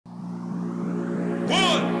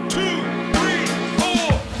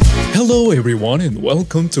Hello everyone and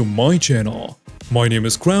welcome to my channel. My name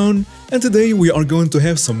is Crown and today we are going to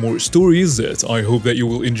have some more stories that I hope that you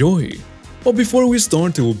will enjoy. But before we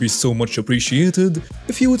start, it would be so much appreciated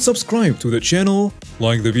if you would subscribe to the channel,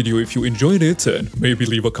 like the video if you enjoyed it, and maybe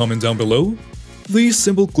leave a comment down below. These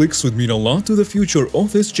simple clicks would mean a lot to the future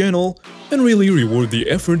of this channel and really reward the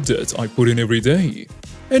effort that I put in every day.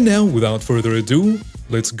 And now, without further ado,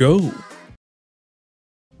 let's go!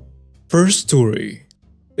 First story.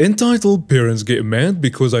 Entitled Parents Get Mad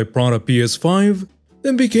Because I Brought a PS5,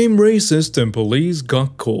 then Became Racist and Police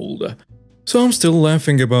Got Cold. So I'm still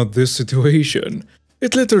laughing about this situation.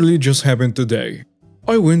 It literally just happened today.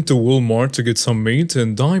 I went to Walmart to get some meat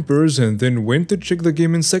and diapers and then went to check the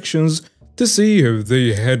gaming sections to see if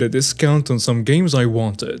they had a discount on some games I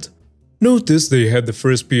wanted. Noticed they had the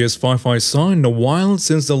first PS5 I saw in a while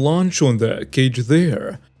since the launch on the cage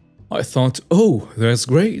there. I thought, oh, that's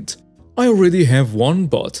great. I already have one,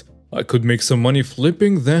 but I could make some money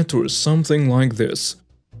flipping that or something like this.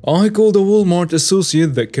 I called a Walmart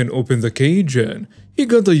associate that can open the cage and he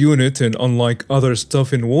got the unit, and unlike other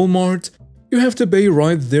stuff in Walmart, you have to pay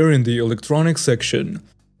right there in the electronics section.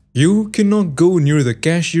 You cannot go near the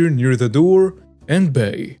cashier near the door and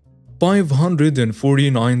pay.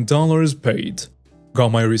 $549 paid.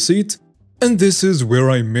 Got my receipt, and this is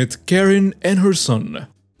where I met Karen and her son.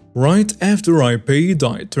 Right after I paid,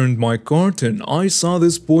 I turned my cart and I saw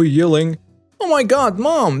this boy yelling, "Oh my god,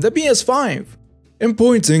 Mom, the PS5!" and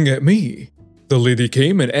pointing at me. The lady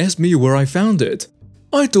came and asked me where I found it.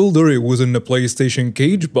 I told her it was in the PlayStation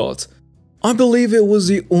cage, but I believe it was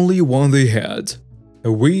the only one they had.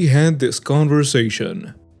 We had this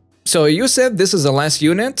conversation. So you said this is the last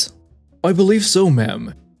unit? I believe so,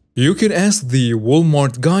 ma'am. You can ask the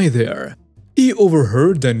Walmart guy there. He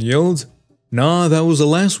overheard and yelled, "Nah, that was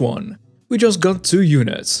the last one. We just got 2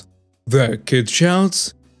 units. The kid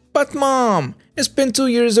shouts, "But Mom, it's been 2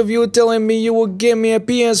 years of you telling me you would give me a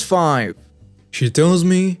PS5. She tells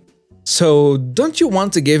me, "So don't you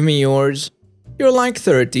want to give me yours? You're like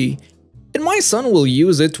 30, and my son will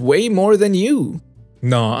use it way more than you."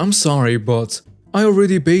 "Nah, I'm sorry, but I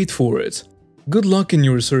already paid for it. Good luck in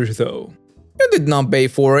your search though." You did not pay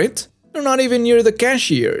for it. You're not even near the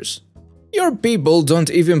cashiers. Your people don't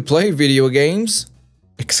even play video games.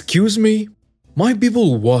 Excuse me? My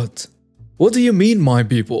people what? What do you mean, my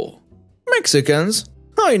people? Mexicans.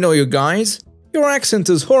 I know you guys. Your accent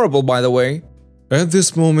is horrible, by the way. At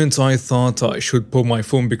this moment, I thought I should pull my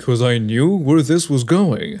phone because I knew where this was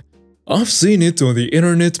going. I've seen it on the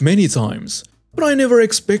internet many times, but I never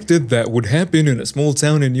expected that would happen in a small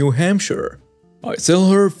town in New Hampshire. I tell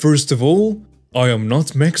her, first of all, I am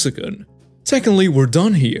not Mexican. Secondly, we're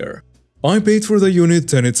done here. I paid for the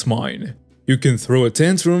unit and it's mine. You can throw a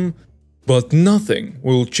tantrum, but nothing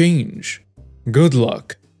will change. Good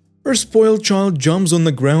luck. Her spoiled child jumps on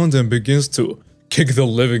the ground and begins to kick the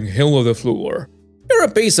living hell of the floor. You're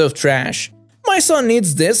a piece of trash. My son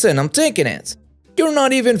needs this and I'm taking it. You're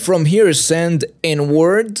not even from here, send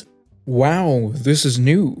N-word. Wow, this is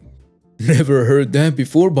new. Never heard that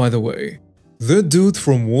before, by the way. The dude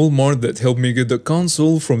from Walmart that helped me get the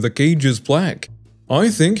console from the cage is black. I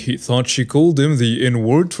think he thought she called him the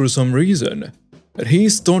N-word for some reason. And he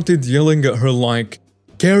started yelling at her like,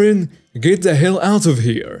 "Karen, get the hell out of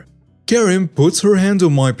here." Karen puts her hand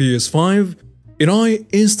on my PS5 and I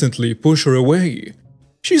instantly push her away.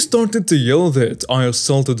 She started to yell that I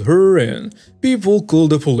assaulted her and people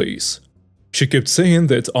called the police. She kept saying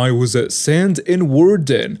that I was a sand N-word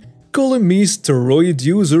and calling me steroid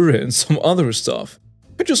user and some other stuff.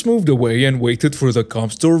 I just moved away and waited for the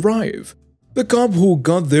cops to arrive. The cop who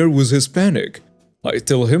got there was Hispanic. I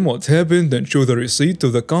tell him what happened and show the receipt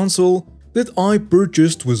of the console that I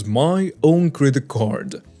purchased with my own credit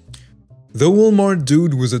card. The Walmart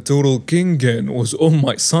dude was a total king and was on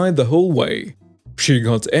my side the whole way. She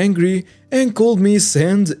got angry and called me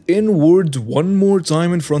sand N-word one more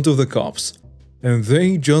time in front of the cops. And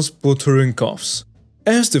they just put her in cuffs.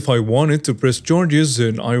 Asked if I wanted to press charges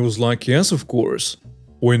and I was like, yes, of course.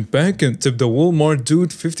 Went back and tipped the Walmart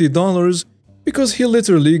dude $50 because he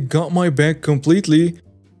literally got my back completely,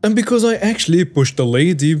 and because I actually pushed the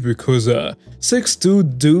lady because a 6'2"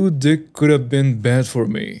 dude dick could have been bad for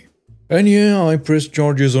me. And yeah, I pressed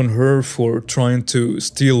charges on her for trying to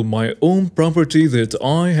steal my own property that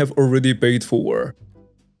I have already paid for.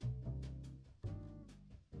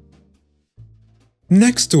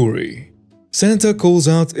 Next story. Santa calls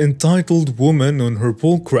out entitled woman on her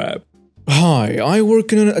bull crap. Hi, I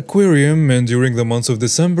work in an aquarium and during the months of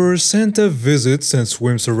December, Santa visits and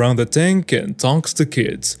swims around the tank and talks to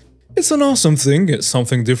kids. It's an awesome thing, it's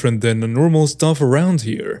something different than the normal stuff around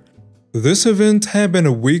here. This event happened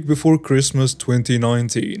a week before Christmas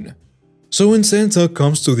 2019. So when Santa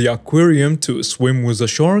comes to the aquarium to swim with the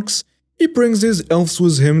sharks, he brings his elves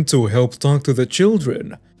with him to help talk to the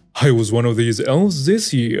children. I was one of these elves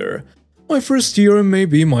this year. My first year and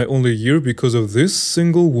maybe my only year because of this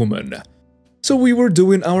single woman. So we were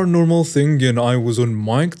doing our normal thing and I was on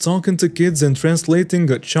mic talking to kids and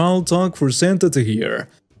translating a child talk for Santa to hear.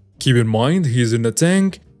 Keep in mind he's in a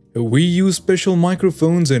tank, and we use special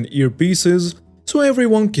microphones and earpieces so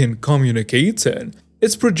everyone can communicate and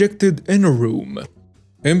it's projected in a room.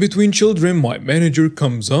 In between children, my manager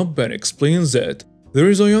comes up and explains that there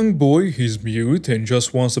is a young boy, he's mute and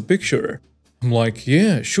just wants a picture. I'm like,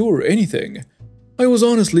 yeah, sure, anything. I was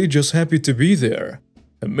honestly just happy to be there.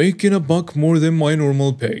 I'm making $1 more than my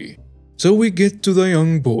normal pay. So we get to the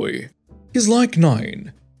young boy. He's like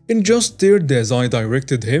 9 and just stared as I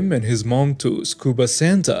directed him and his mom to Scuba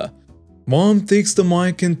Santa. Mom takes the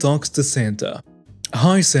mic and talks to Santa.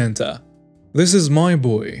 Hi Santa. This is my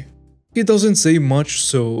boy. He doesn't say much,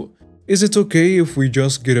 so is it okay if we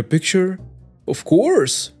just get a picture? Of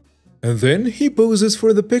course. And then he poses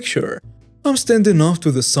for the picture. I'm standing off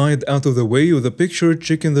to the side out of the way of the picture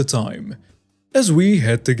checking the time. As we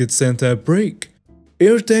had to get Santa a break.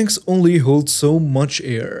 Air tanks only hold so much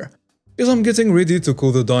air. As I'm getting ready to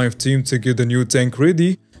call the dive team to get the new tank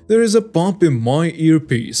ready, there is a pop in my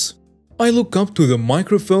earpiece. I look up to the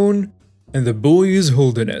microphone and the boy is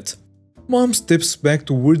holding it. Mom steps back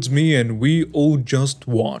towards me and we all just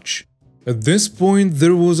watch. At this point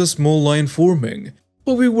there was a small line forming,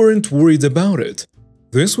 but we weren't worried about it.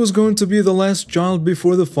 This was going to be the last child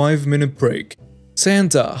before the 5-minute break.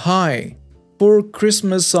 Santa, hi. For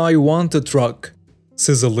Christmas I want a truck,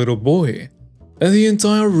 says a little boy. And the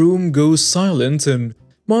entire room goes silent and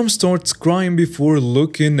Mom starts crying before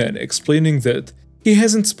looking and explaining that he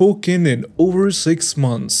hasn't spoken in over 6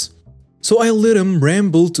 months. So I let him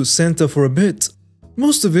ramble to Santa for a bit.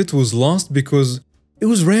 Most of it was lost because it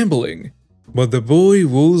was rambling, but the boy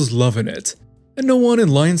was loving it, and no one in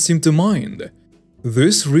line seemed to mind.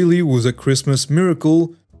 This really was a Christmas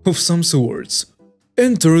miracle of some sorts.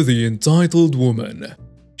 Enter the entitled woman.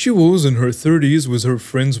 She was in her 30s with her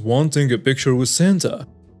friends wanting a picture with Santa.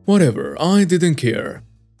 Whatever, I didn't care.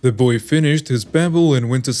 The boy finished his babble and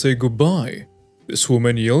went to say goodbye. This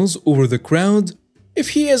woman yells over the crowd, "If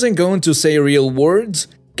he isn't going to say real words,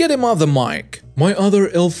 get him off the mic." My other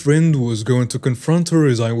elf friend was going to confront her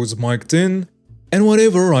as I was mic'd in, and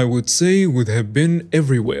whatever I would say would have been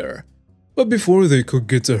everywhere. But before they could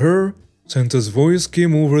get to her, Santa's voice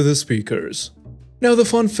came over the speakers. Now the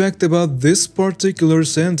fun fact about this particular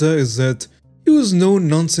Santa is that he was no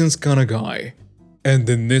nonsense kinda guy. And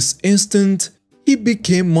in this instant, he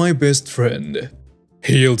became my best friend.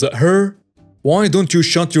 He yelled at her, "Why don't you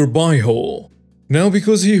shut your bye-hole?" Now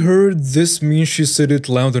because he heard this means she said it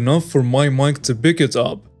loud enough for my mic to pick it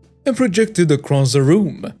up and projected across the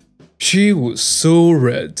room. She was so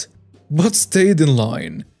red, but stayed in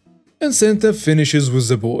line. And Santa finishes with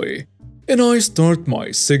the boy. And I start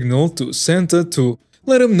my signal to Santa to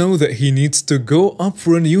let him know that he needs to go up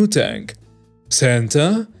for a new tank.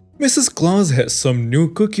 Santa, Mrs. Claus has some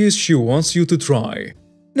new cookies she wants you to try.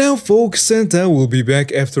 Now folks, Santa will be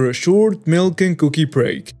back after a short milk and cookie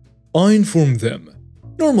break. I inform them.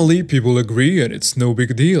 Normally people agree and it's no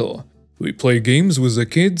big deal. We play games with the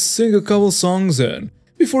kids, sing a couple songs and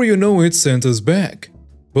before you know it, Santa's back.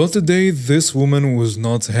 But today this woman was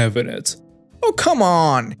not having it. "Oh come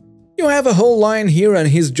on, you have a whole line here and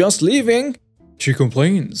he's just leaving," she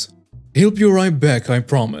complains. "He'll be right back, I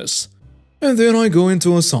promise." And then I go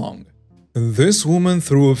into a song. And this woman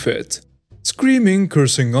threw a fit. Screaming,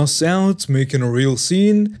 cursing us out, making a real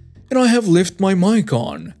scene, and I have left my mic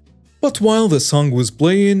on. But while the song was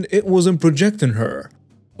playing, it wasn't projecting her.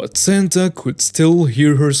 But Santa could still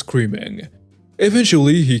hear her screaming.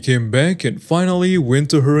 Eventually, he came back and finally went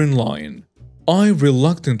to her in line. I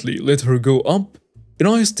reluctantly let her go up, and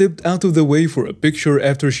I stepped out of the way for a picture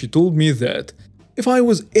after she told me that if I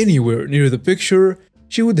was anywhere near the picture,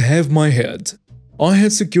 she would have my head. I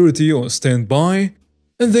had security on standby,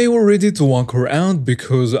 and they were ready to walk her out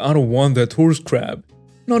because I don't want that horse crab,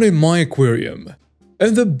 not in my aquarium.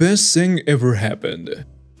 And the best thing ever happened.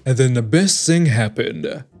 And then the best thing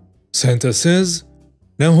happened. Santa says,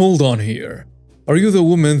 "Now hold on here. Are you the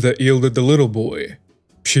woman that yelled at the little boy?"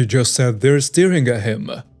 She just sat there staring at him.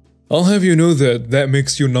 "I'll have you know that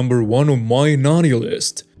makes you number 1 on my naughty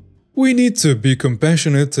list. We need to be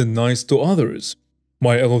compassionate and nice to others.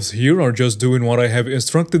 My elves here are just doing what I have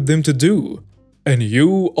instructed them to do. And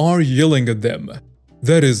you are yelling at them.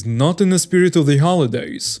 That is not in the spirit of the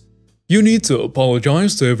holidays. You need to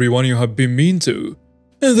apologize to everyone you have been mean to.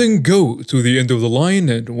 and then go to the end of the line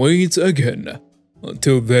and wait again.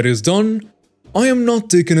 Until that is done, I am not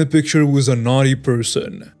taking a picture with a naughty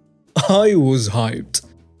person. I was hyped.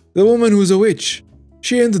 The woman was a witch.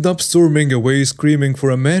 She ended up storming away screaming for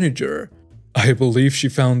a manager. I believe she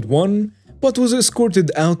found one, but was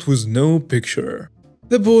escorted out with no picture.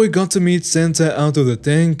 The boy got to meet Santa out of the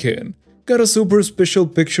tank and got a super special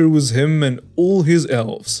picture with him and all his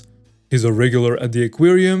elves. He's a regular at the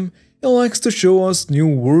aquarium and likes to show us new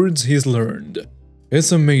words he's learned.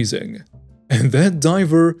 It's amazing. And that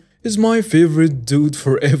diver is my favorite dude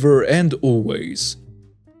forever and always.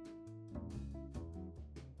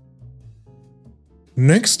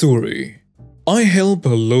 Next story. I help a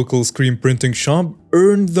local screen printing shop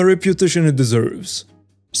earn the reputation it deserves.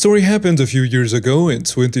 Story happened a few years ago in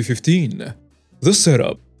 2015. The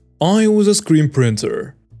setup. I was a screen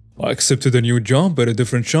printer. I accepted a new job at a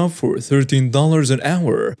different shop for $13 an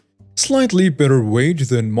hour, slightly better wage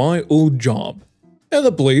than my old job. And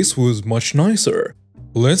the place was much nicer.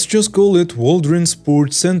 Let's just call it Waldron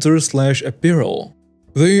Sports Center / Apparel.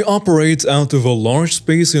 They operate out of a large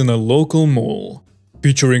space in a local mall,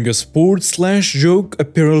 featuring a sports / joke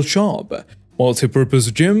apparel shop,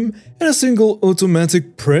 multi-purpose gym, and a single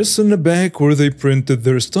automatic press in the back where they printed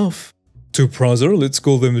their stuff. Two brothers, let's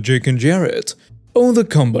call them Jake and Jarrett, own the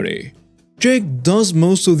company. Jake does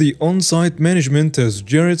most of the on-site management as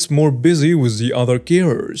Jarrett's more busy with the other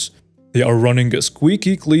carers. They are running a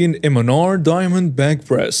squeaky clean M&R diamond bag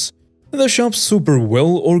press, and the shop's super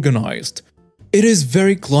well organized. It is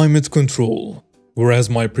very climate control. Whereas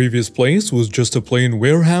my previous place was just a plain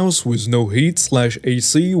warehouse with no heat /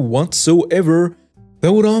 AC whatsoever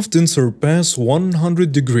that would often surpass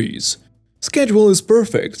 100 degrees. Schedule is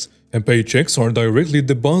perfect, and paychecks are directly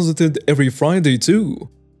deposited every Friday too.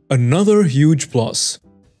 Another huge plus.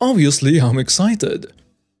 Obviously, I'm excited.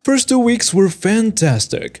 First 2 weeks were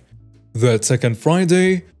fantastic. That second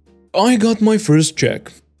Friday, I got my first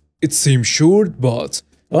check. It seemed short, but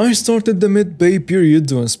I started the mid-pay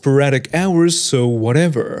period on sporadic hours, so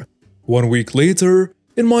whatever. 1 week later,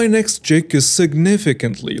 and my next check is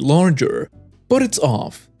significantly larger, but it's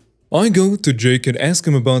off. I go to Jake and ask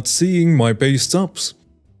him about seeing my pay stubs.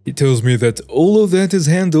 He tells me that all of that is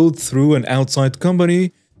handled through an outside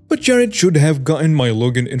company, but Jared should have gotten my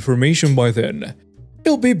login information by then.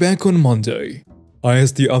 He'll be back on Monday. I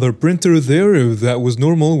asked the other printer there if that was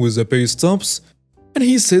normal with the pay stubs, and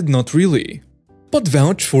he said not really, but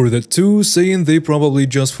vouched for the two, saying they probably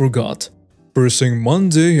just forgot. First thing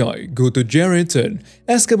Monday, I go to Jared and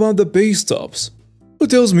ask about the pay stubs, who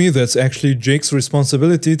tells me that's actually Jake's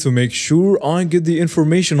responsibility to make sure I get the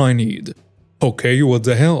information I need. Okay, what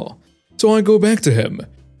the hell? So I go back to him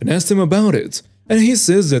and asked him about it, and he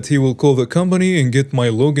says that he will call the company and get my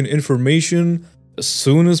login information as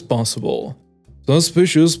soon as possible.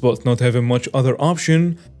 Suspicious, but not having much other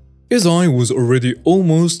option, as I was already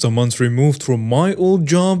almost a month removed from my old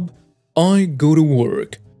job, I go to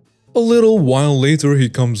work. A little while later he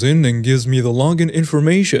comes in and gives me the login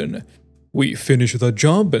information. We finish the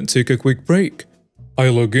job and take a quick break. I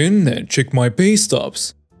log in and check my pay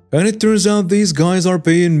stubs, and it turns out these guys are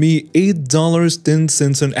paying me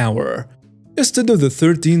 $8.10 an hour, instead of the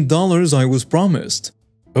 $13 I was promised.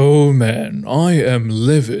 Oh man, I am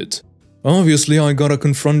livid. Obviously I gotta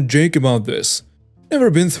confront Jake about this. Never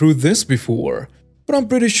been through this before, but I'm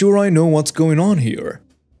pretty sure I know what's going on here.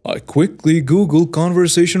 I quickly Google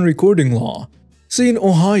conversation recording law, seeing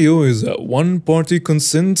Ohio is a one-party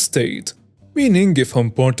consent state, meaning if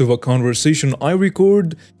I'm part of a conversation I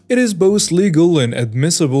record, it is both legal and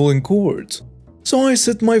admissible in court. So I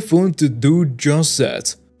set my phone to do just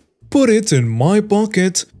that, put it in my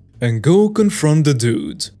pocket, and go confront the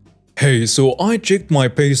dude. Hey, so I checked my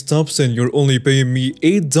pay stubs and you're only paying me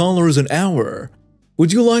 $8 an hour.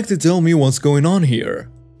 Would you like to tell me what's going on here?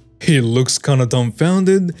 He looks kinda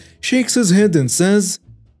dumbfounded, shakes his head and says,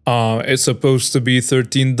 it's supposed to be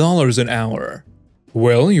 $13 an hour.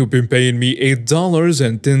 Well, you've been paying me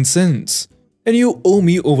 $8.10, and you owe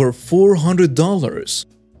me over $400.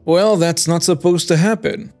 Well, that's not supposed to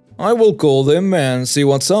happen. I will call them and see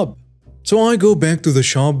what's up. So I go back to the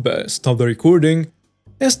shop, stop the recording,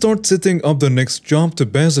 and start setting up the next job to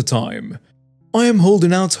pass the time. I am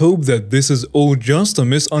holding out hope that this is all just a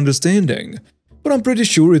misunderstanding, but I'm pretty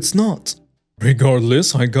sure it's not.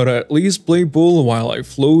 Regardless, I gotta at least play ball while I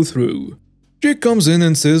flow through. Jake comes in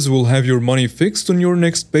and says we'll have your money fixed on your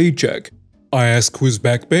next paycheck. I ask who's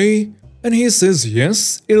back pay, and he says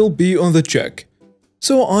yes, it'll be on the check.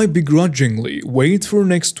 So I begrudgingly wait for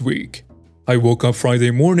next week. I woke up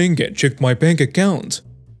Friday morning and checked my bank account,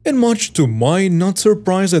 and much to my not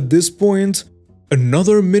surprise at this point,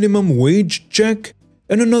 another minimum wage check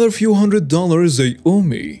and another few $100 they owe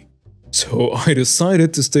me. So I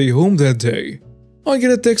decided to stay home that day. I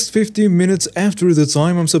get a text 15 minutes after the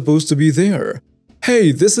time I'm supposed to be there.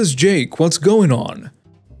 "Hey, this is Jake, what's going on?"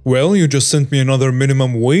 "Well, you just sent me another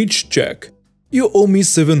minimum wage check. You owe me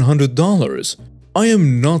 $700. I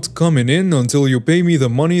am not coming in until you pay me the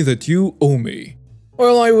money that you owe me."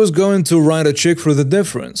 "Well, I was going to write a check for the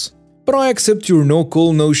difference, but I accept your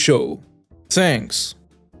no-call, no-show. Thanks."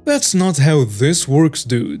 "That's not how this works,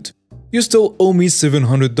 dude. You still owe me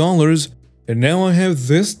 $700, and now I have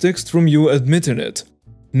this text from you admitting it.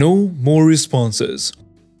 No more responses."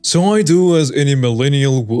 So I do as any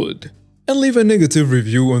millennial would, and leave a negative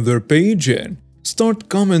review on their page and start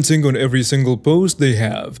commenting on every single post they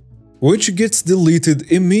have, which gets deleted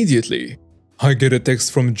immediately. I get a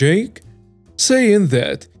text from Jake saying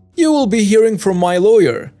that, "You will be hearing from my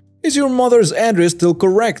lawyer. Is your mother's address still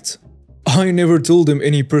correct?" I never told him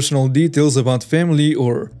any personal details about family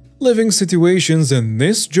or living situations, and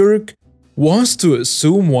this jerk was to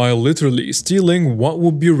assume while literally stealing what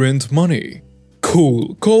would be rent money.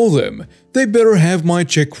 Cool, call them. They better have my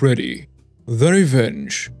check ready. The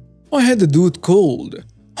revenge. I had the dude cold.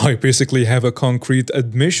 I basically have a concrete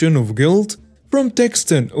admission of guilt from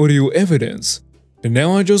text and audio evidence, and now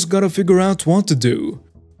I just gotta figure out what to do.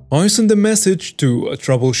 I send a message to a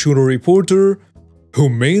troubleshooter reporter who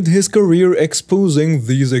made his career exposing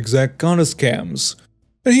these exact kind of scams,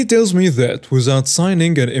 and he tells me that without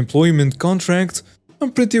signing an employment contract,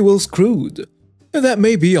 I'm pretty well screwed, and that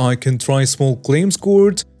maybe I can try small claims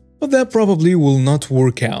court, but that probably will not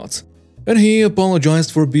work out, and he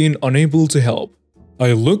apologized for being unable to help.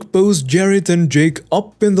 I look both Jared and Jake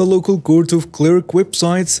up in the local court of clerk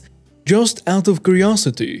websites just out of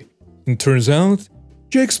curiosity, and turns out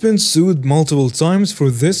Jake's been sued multiple times for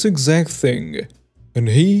this exact thing, and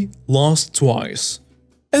he lost twice.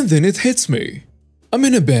 And then it hits me. I'm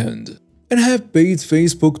in a band, and have paid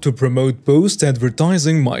Facebook to promote posts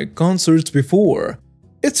advertising my concerts before.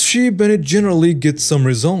 It's cheap and it generally gets some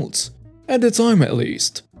results, at the time at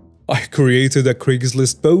least. I created a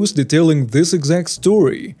Craigslist post detailing this exact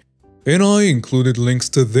story, and I included links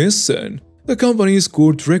to this and the company's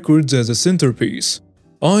court records as a centerpiece.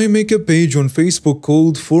 I make a page on Facebook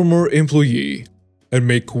called Former Employee, and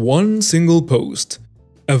make one single post.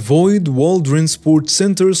 Avoid Waldron Sports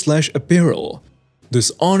Center/apparel.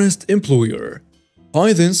 Dishonest employer.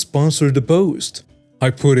 I then sponsored the post. I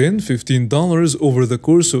put in $15 over the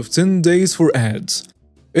course of 10 days for ads,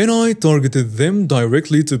 and I targeted them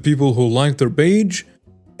directly to people who liked their page,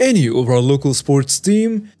 any of our local sports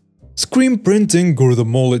team, screen printing, or the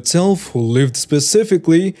mall itself who lived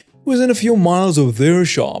specifically within a few miles of their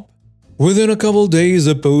shop. Within a couple days,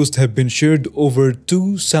 the post had been shared over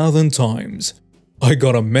 2,000 times. I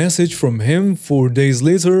got a message from him 4 days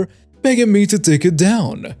later begging me to take it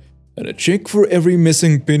down, and a check for every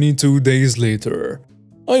missing penny 2 days later.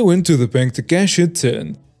 I went to the bank to cash it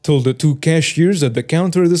and told the two cashiers at the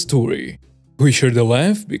counter the story. We shared a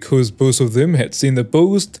laugh because both of them had seen the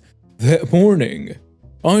post that morning.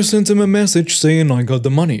 I sent him a message saying I got the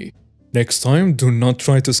money. Next time, do not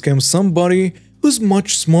try to scam somebody who's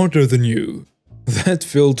much smarter than you. That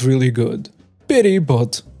felt really good. Pity,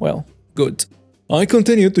 but, well, good. I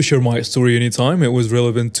continued to share my story anytime it was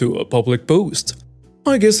relevant to a public post.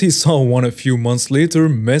 I guess he saw one a few months later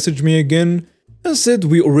message me again and said,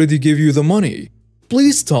 "We already gave you the money.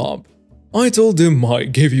 Please stop." I told him I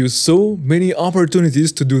gave you so many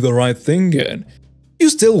opportunities to do the right thing and you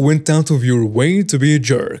still went out of your way to be a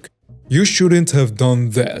jerk. You shouldn't have done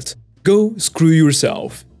that. Go screw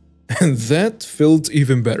yourself. And that felt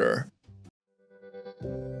even better.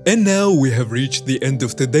 And now we have reached the end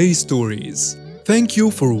of today's stories. Thank you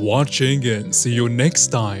for watching and see you next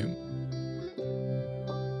time.